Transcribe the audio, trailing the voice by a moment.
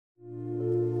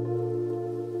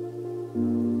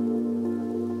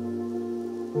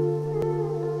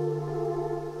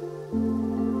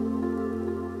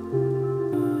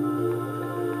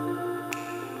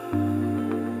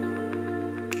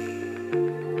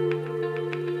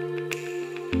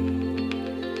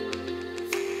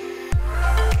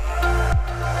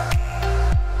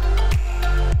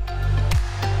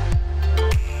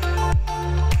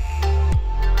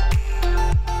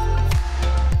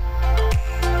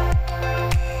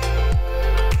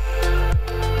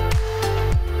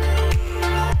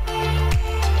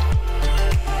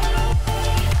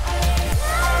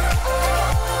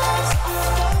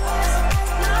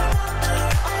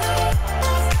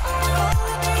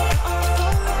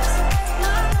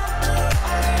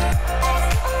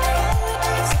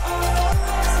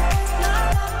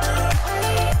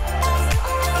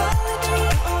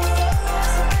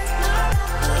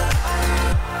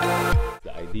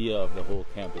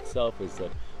itself is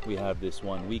that we have this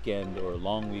one weekend or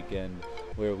long weekend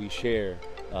where we share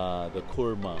the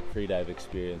Kurma Freedive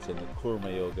experience and the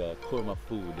Kurma yoga, Kurma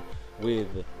food with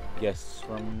guests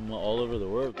from all over the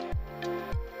world.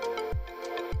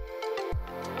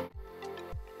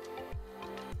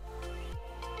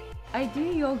 I do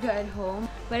yoga at home,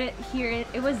 but here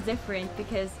it was different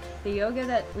because the yoga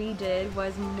that we did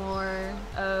was more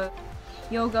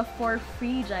yoga for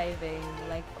free diving,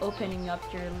 like opening up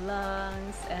your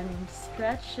lungs and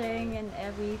stretching and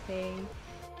everything.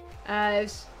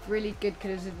 It's really good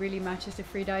because it really matches to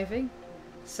free diving.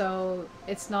 So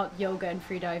it's not yoga and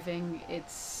free diving,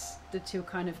 it's the two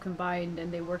kind of combined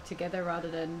and they work together rather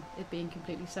than it being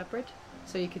completely separate.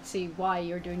 So you could see why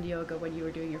you're doing the yoga when you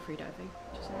were doing your free diving.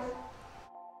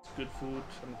 It's good food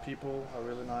and people are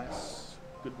really nice,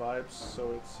 good vibes.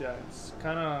 So it's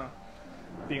kind of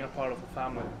being a part of a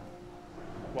family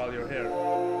while you're here.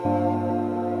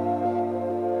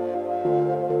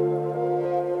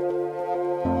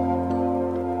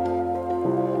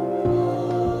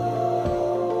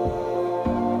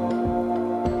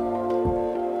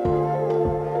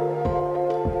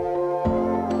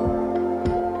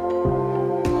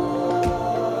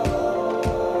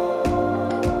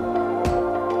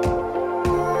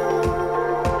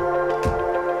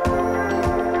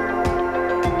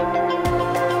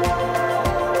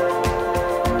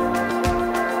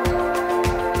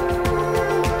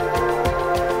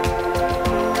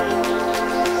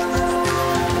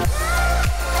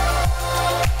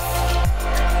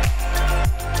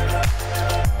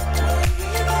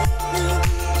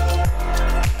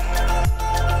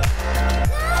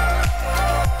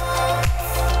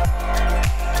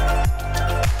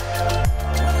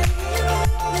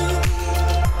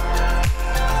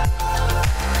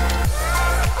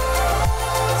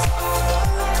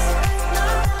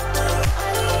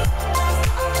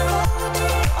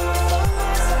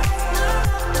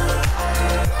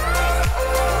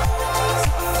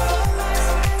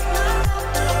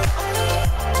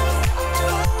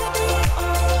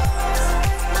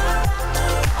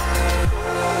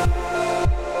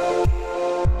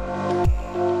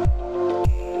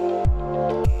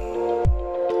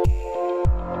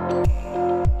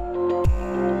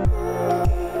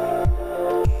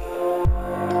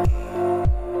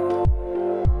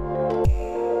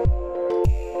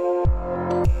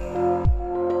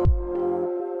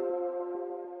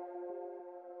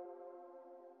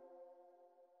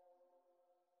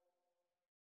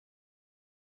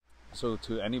 So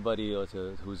to anybody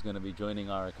who's going to be joining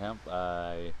our camp,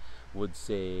 I would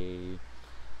say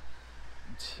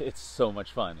it's so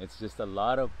much fun. It's just a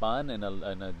lot of fun and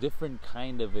a different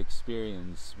kind of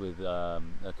experience with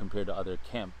compared to other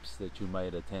camps that you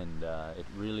might attend. It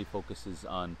really focuses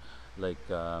on like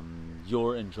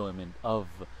your enjoyment of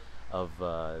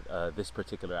this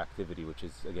particular activity, which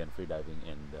is again freediving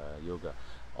and yoga.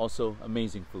 Also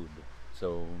amazing food.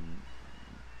 So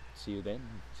see you then.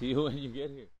 See you when you get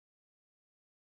here.